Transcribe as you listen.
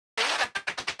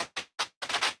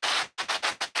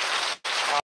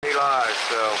garage,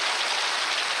 so. Alright,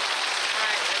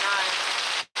 good night.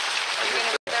 Are you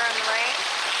gonna be there in the rain?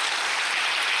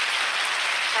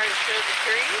 Try to show the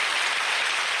trees?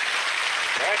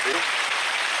 Thank you.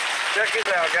 Check this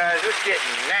out, guys. It's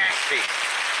getting nasty.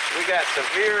 We got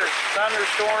severe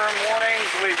thunderstorm warnings.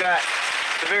 We've got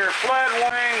severe flood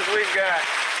warnings. We've got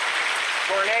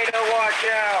tornado watch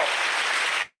out.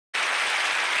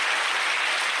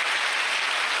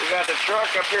 We got the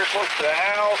truck up here close to the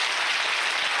house.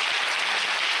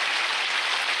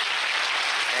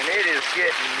 And it is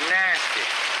getting nasty.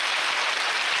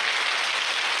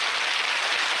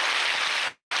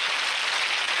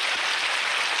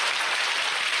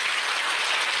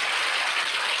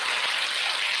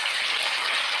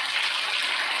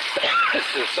 This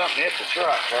is something hit the truck,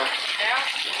 huh? Yeah,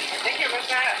 I think it was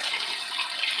that.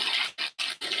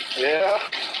 Yeah.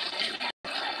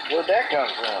 Where'd that come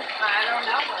from? I don't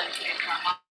know where it came from.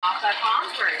 Off that palm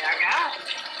tree, I guess.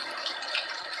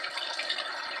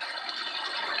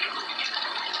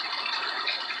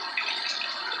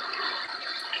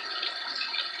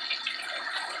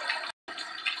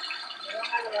 We don't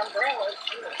have any umbrellas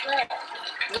in the truck.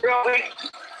 Really?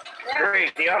 Yeah.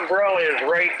 Great. The umbrella is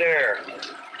right there.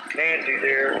 Nancy's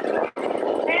here.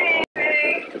 Hey,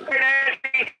 hey. Hey,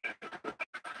 Nancy.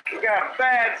 We got a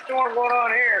bad storm going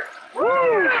on here.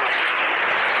 Woo!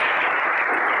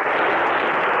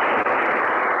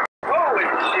 Holy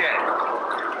shit.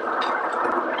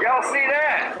 Y'all see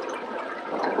that?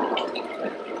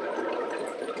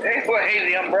 Anyway,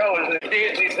 the umbrellas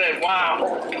immediately said,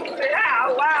 wow.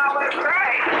 Yeah, wow, that's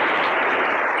right.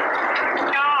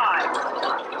 God.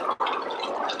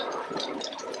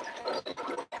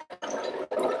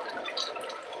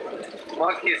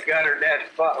 Monkey's got her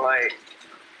dad's spotlight.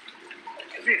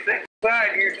 She's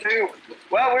inside here too.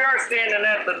 Well, we are standing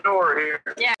at the door here.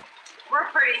 Yeah, we're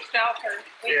pretty sheltered.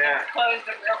 We Yeah. can close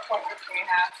it real quick if we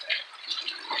have to.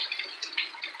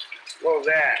 What was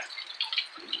that?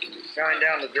 Going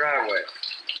down the driveway.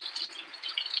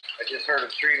 I just heard a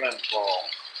tree limb fall.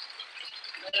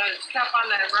 And there's stuff on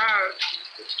the road.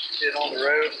 Shit on the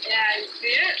road? Yeah, you see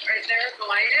it? Right there, the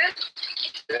light is.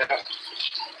 Yeah.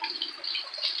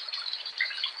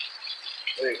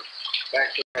 Wait,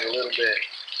 back to that a little bit.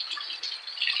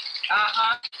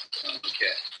 Uh-huh.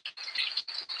 Okay.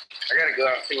 I gotta go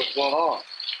out and see what's going on.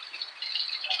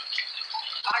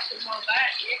 I can hold that.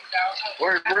 You can go.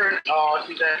 Where's Bruno? Oh,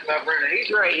 she's asking about Bruno.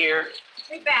 He's right here.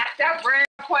 He backed up real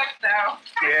quick, though.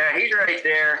 Yeah, he's right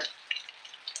there.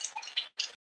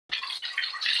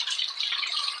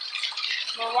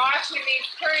 We're watching these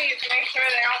trees to make sure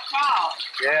they don't fall.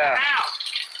 Yeah. Out.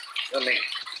 Let me.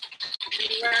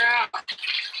 We're out.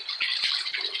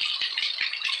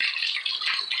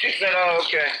 She said, oh,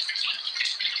 okay.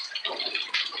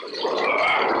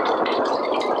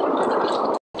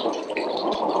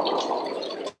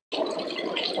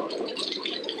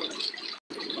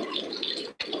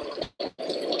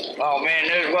 Oh man,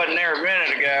 this wasn't there a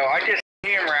minute ago. I just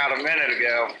came out a minute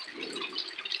ago.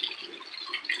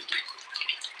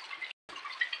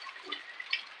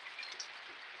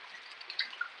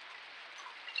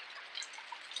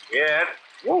 Yeah.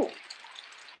 Woo.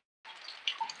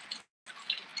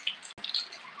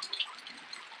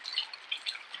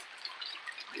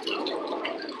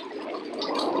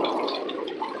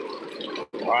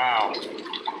 Wow.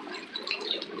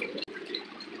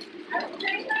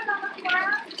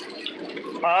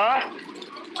 Huh?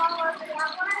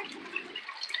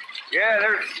 Yeah,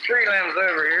 there's tree limbs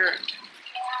over here.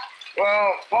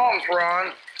 Well, palms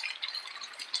run.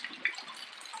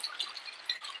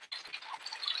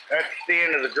 That's the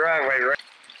end of the driveway, right?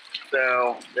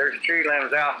 So there's tree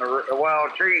limbs out in the well,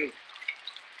 tree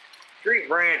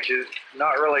branches,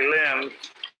 not really limbs.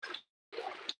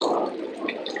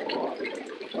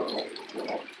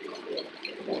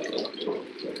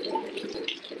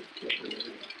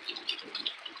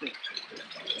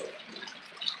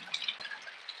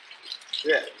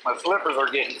 Yeah, my slippers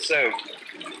are getting soaked.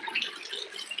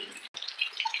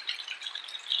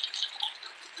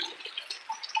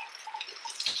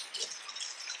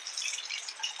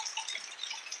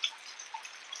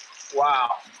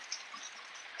 Wow.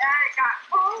 Yeah, it got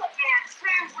cool again,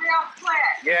 too, real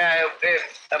quick. Yeah, it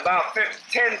about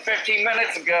 10-15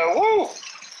 minutes ago. Woo!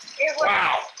 It was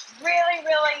Wow. really,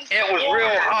 really It was warm.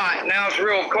 real hot. Now it's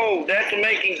real cold. That's the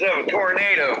makings of a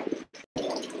tornado.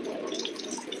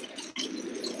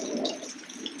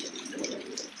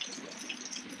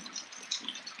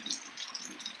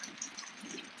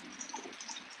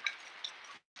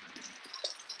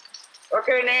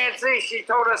 Okay, Nancy, she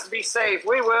told us to be safe.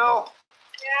 We will.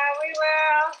 Yeah, we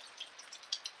will.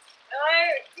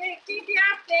 Keep you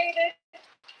updated.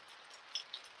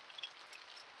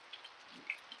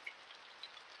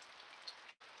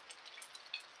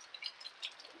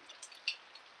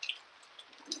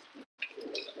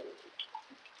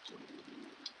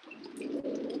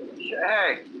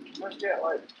 Hey, let's get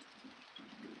like.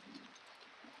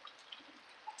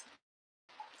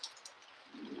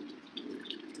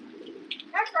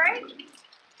 That's right.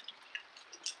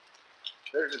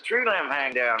 There's a tree limb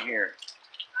hang down here.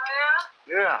 Oh,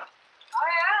 yeah? Yeah. Oh,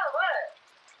 yeah, look.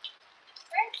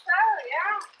 I think so,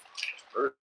 yeah. Or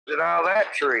is it all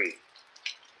that tree?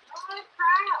 Holy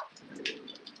crap.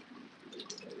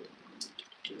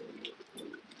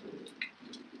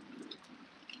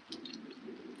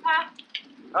 Huh?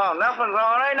 Oh, nothing's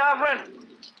on. Ain't nothing.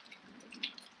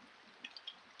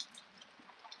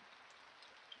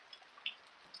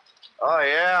 Oh,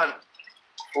 yeah.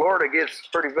 Florida gets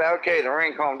pretty bad. Okay, the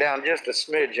rain calmed down just a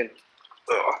smidgen.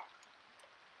 Ugh.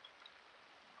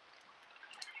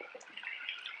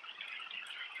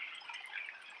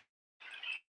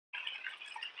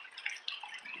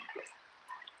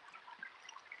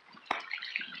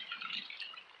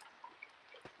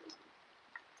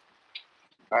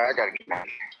 All right, I gotta get back.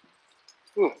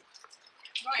 Ooh. Want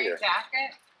Here. your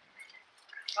jacket?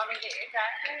 Want me to get your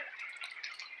jacket?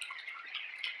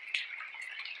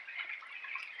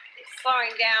 It's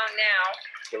slowing down now.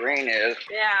 The rain is.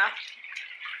 Yeah.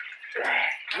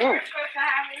 Ooh. We're supposed to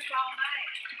have this all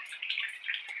night.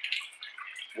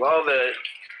 Well,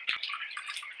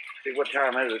 see what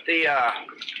time is it? About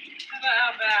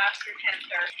after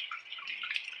 10:30.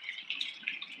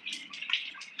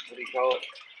 What do you call it?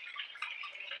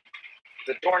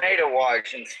 The tornado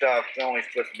watch and stuff is only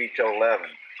supposed to be till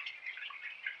 11.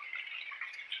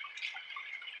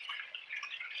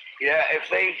 Yeah, if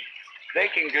they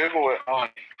can Google it on,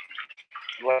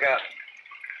 look up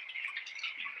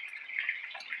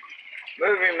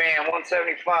Movie Man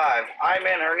 175. I'm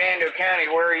in Hernando County.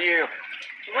 Where are you?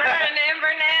 We're in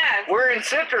Inverness. We're in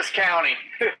Citrus County.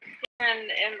 We're in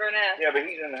Inverness. Yeah, but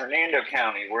he's in Hernando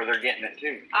County where they're getting it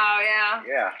too. Oh, yeah.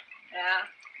 Yeah. Yeah.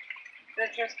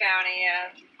 Citrus County,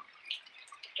 yeah.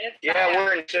 It's Yeah, bad.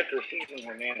 we're in Citrus. He's in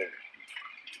Hernando.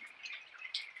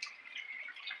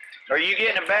 Are you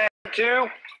getting a bag too?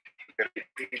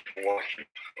 Wow.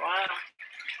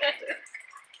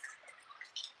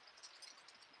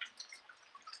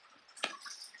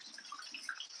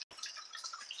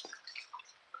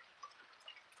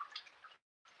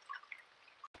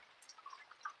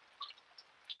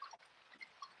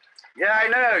 Yeah, I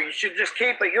know. You should just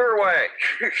keep it your way.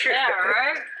 Yeah,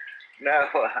 right? No.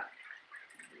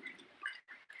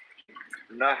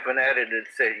 Nothing edited.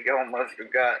 Said you almost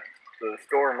have got the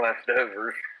storm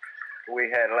leftovers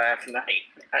we had last night.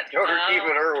 I told her keep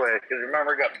it her way because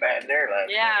remember it got bad there last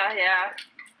night. Yeah.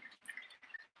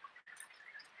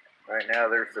 Right now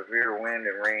there's severe wind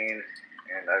and rain,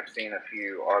 and I've seen a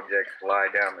few objects fly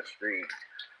down the street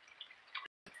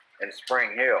in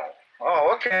Spring Hill.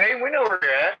 Oh, okay. We know where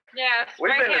you're at. Yeah,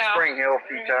 We've been to Hill. Spring Hill a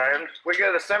few times. We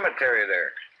go to the cemetery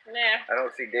there. Yeah. I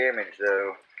don't see damage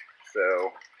though,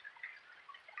 so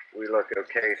we look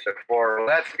okay so far. Well,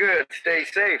 that's good. Stay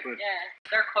safe. Yeah.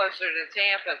 They're closer to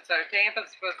Tampa, so Tampa's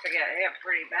supposed to get hit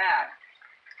pretty bad.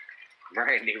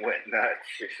 Brandy went nuts,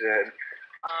 she said.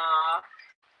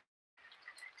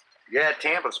 Yeah,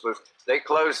 Tampa's supposed to. They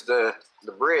closed the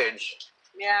bridge.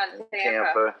 Yeah, in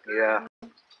Tampa. Yeah.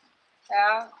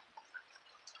 Yeah.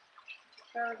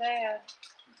 Sure did.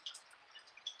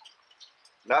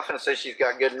 Nothing says she's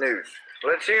got good news.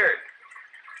 Let's hear it.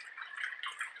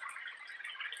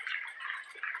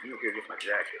 You can get my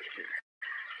jacket too.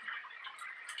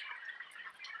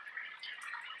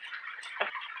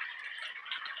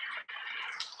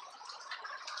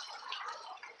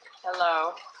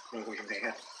 Hello. Movie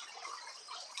Man.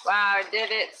 Wow,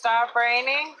 did it stop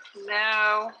raining?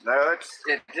 No. No,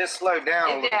 it just slowed down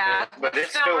a little Yeah, bit, but it's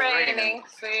still still raining.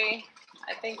 See,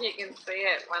 I think you can see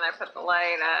it when I put the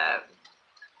light up.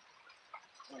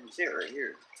 You can see it right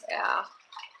here. Yeah,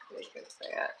 you can see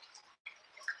it.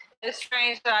 It's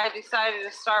strange that I decided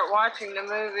to start watching the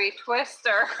movie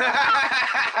Twister.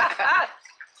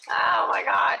 Oh my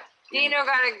God. Dino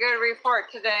got a good report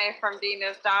today from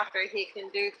Dino's doctor. He can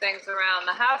do things around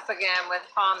the house again with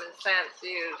common sense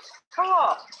used.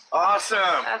 Cool.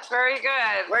 Awesome. That's very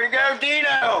good. Way to go,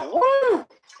 Dino. Woo!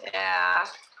 Yeah.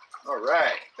 All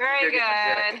right. Very Go get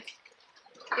my good. jacket.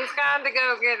 He's got to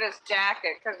go get his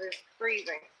jacket because it's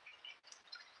freezing.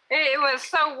 It was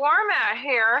so warm out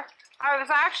here. I was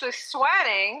actually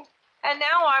sweating, and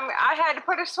now I had to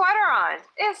put a sweater on.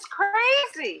 It's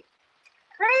crazy.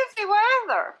 Crazy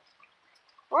weather.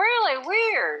 Really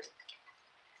weird.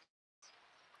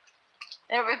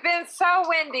 It's been so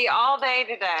windy all day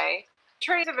today.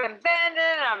 Trees have been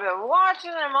bending. I've been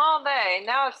watching them all day.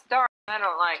 Now it's dark. I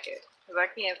don't like it because I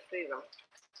can't see them.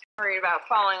 I'm worried about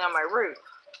falling on my roof.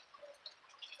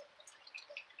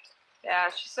 Yeah, Yeah,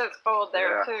 she said it's cold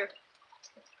there Yeah. too.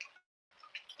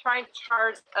 Trying to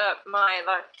charge up my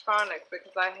electronics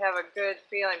because I have a good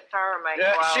feeling power might go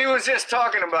Yeah, out. she was just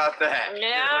talking about that.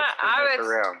 Yeah,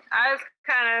 I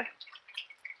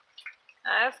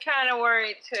was kind of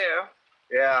worried too.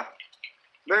 Yeah.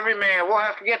 Movie man, we'll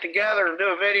have to get together and do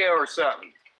a video or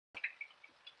something.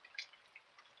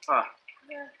 Huh.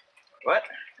 Yeah. What?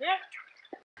 Yeah.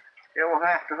 Yeah, we'll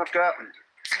have to hook up and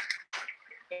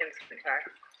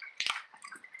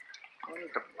I'll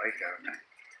get the light out now.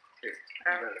 Here, you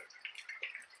got it.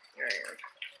 There you go.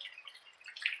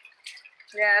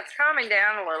 Yeah, it's calming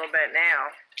down a little bit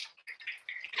now.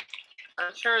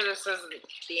 I'm sure this isn't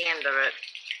the end of it.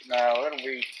 No, it'll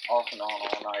be off and on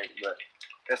all night, but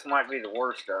this might be the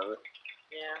worst of it.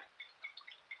 Yeah.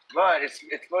 But it's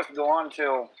supposed to go on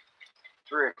till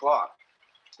 3 o'clock.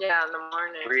 Yeah, in the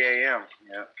morning. 3 a.m.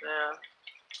 Yeah. Yeah.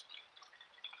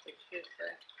 It should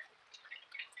say.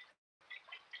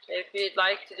 If you'd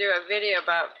like to do a video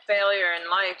about failure in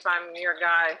life, I'm your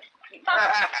guy.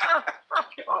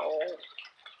 Oh.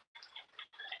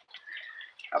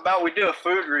 How about we do a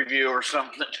food review or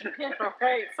something?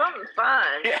 Right, something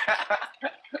fun. Yeah.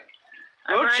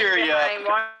 I'm We'll running cheer you behind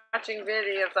up. watching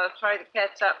videos. I'll try to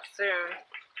catch up soon.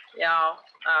 Y'all.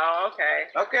 Oh, okay.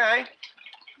 Okay.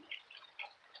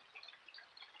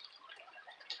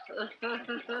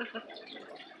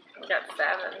 Got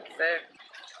 7, 6.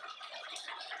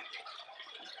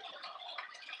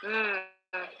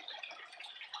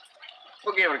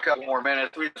 We'll give it a couple more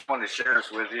minutes. We just wanted to share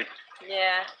this with you.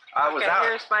 Yeah. I was Okay, out.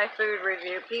 here's my food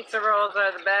review. Pizza rolls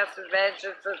are the best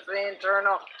inventions since the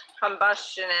internal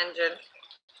combustion engine.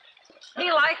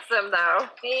 He likes them though.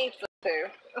 He eats them too.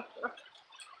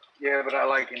 Yeah, but I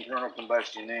like internal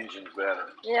combustion engines better.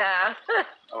 Yeah.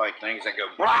 I like things that go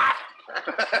blah.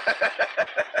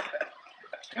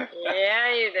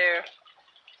 Yeah, you do.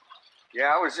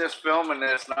 Yeah, I was just filming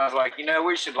this and I was like, you know,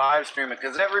 we should live stream it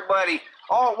because everybody,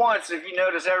 all at once, if you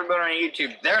notice, everybody on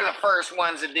YouTube, they're the first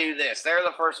ones to do this. They're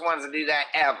the first ones to do that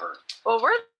ever. Well,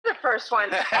 we're the first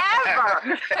ones ever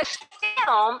to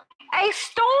film a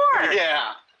storm.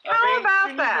 Yeah. How about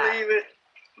can that? You believe it?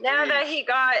 Now that he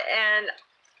got an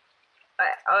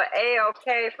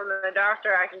A-OK from the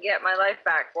doctor, I can get my life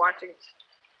back watching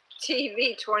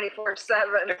TV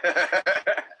 24/7.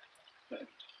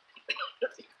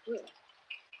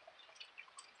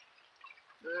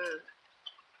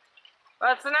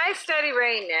 Well, it's a nice steady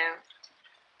rain now.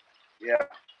 Yeah.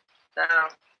 So,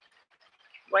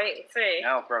 wait and see.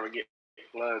 Now I'll probably get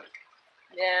floods.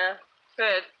 Yeah,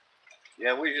 good.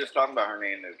 Yeah, we were just talking about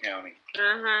Hernando County.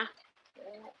 Uh-huh.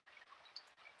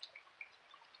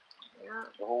 Yeah.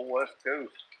 The whole West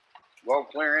Coast. Well,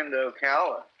 clear into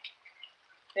Ocala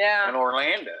Yeah. and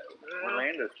Orlando. Mhm.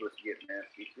 Orlando's supposed to get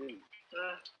nasty too.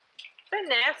 It's been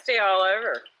nasty all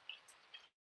over.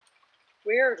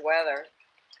 Weird weather.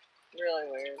 Really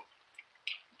weird.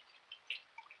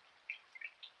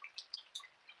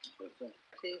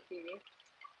 TV.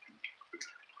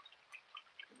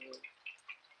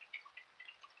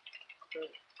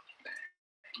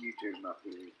 YouTube, not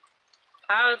TV.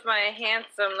 How's my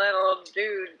handsome little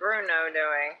dude Bruno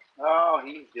doing? Oh,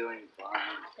 he's doing fine.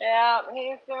 Yeah,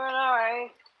 he's doing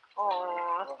alright.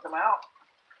 Aww. Want come out?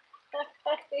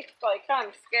 He's like kind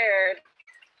of scared.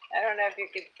 I don't know if you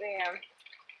can see him.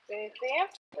 Can you see him?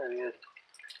 There he is.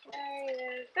 There he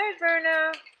is. There's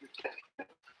Bruno.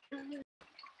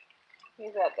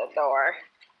 He's at the door.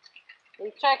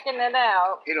 He's checking it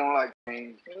out. He don't like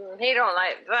rain. He don't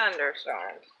like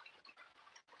thunderstorms.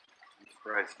 I'm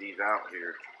surprised he's out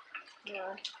here.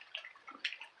 Yeah.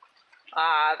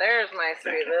 Ah, there's my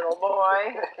sweet little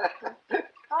boy.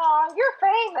 Aw, you're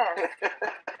famous.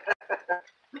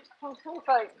 He's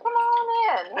like, come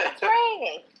on in. It's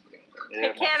raining.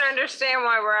 Yeah, He can't understand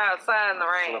why we're outside in the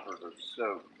my rain. slippers are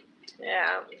soaked.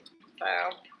 Yeah.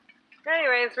 So,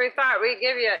 anyways, we thought we'd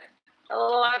give you a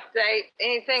little update.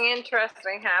 Anything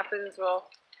interesting happens, we'll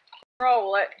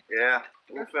roll it. Yeah,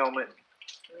 we'll film it.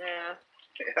 Yeah.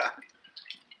 Yeah.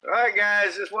 All right,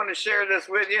 guys, just wanted to share this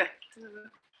with you.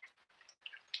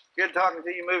 Good talking to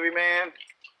you, movie man.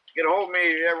 Get a hold of me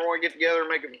if you ever want to get together and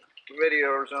make a video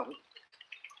or something.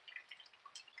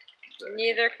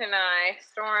 Neither can I.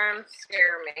 Storms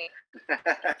scare me.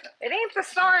 It ain't the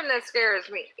storm that scares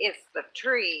me. It's the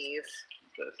trees.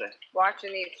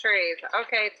 Watching these trees.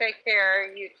 Okay, take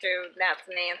care, you two. That's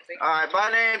Nancy. All right,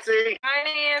 bye, Nancy. Bye,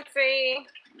 Nancy.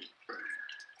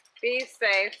 Be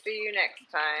safe. See you next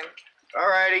time. All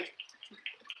righty.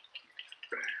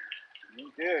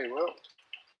 Okay, well.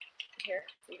 Here,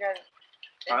 you guys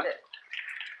end Huh? it.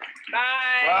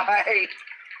 Bye. Bye.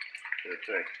 That's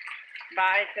it.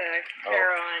 Bye to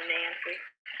Carol and Nancy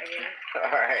again.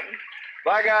 All right.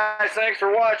 Bye, guys. Thanks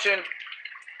for watching.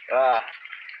 Yeah,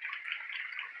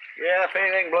 if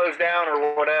anything blows down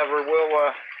or whatever,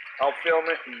 I'll film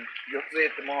it and you'll see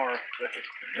it tomorrow.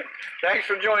 Thanks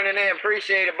for joining in.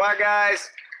 Appreciate it. Bye, guys.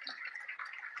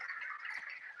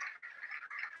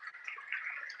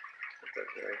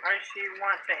 Or she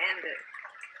wants to end it.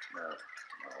 No,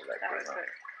 That was it.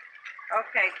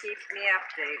 Okay, keep me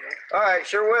updated. All right,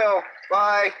 sure will.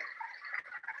 Bye.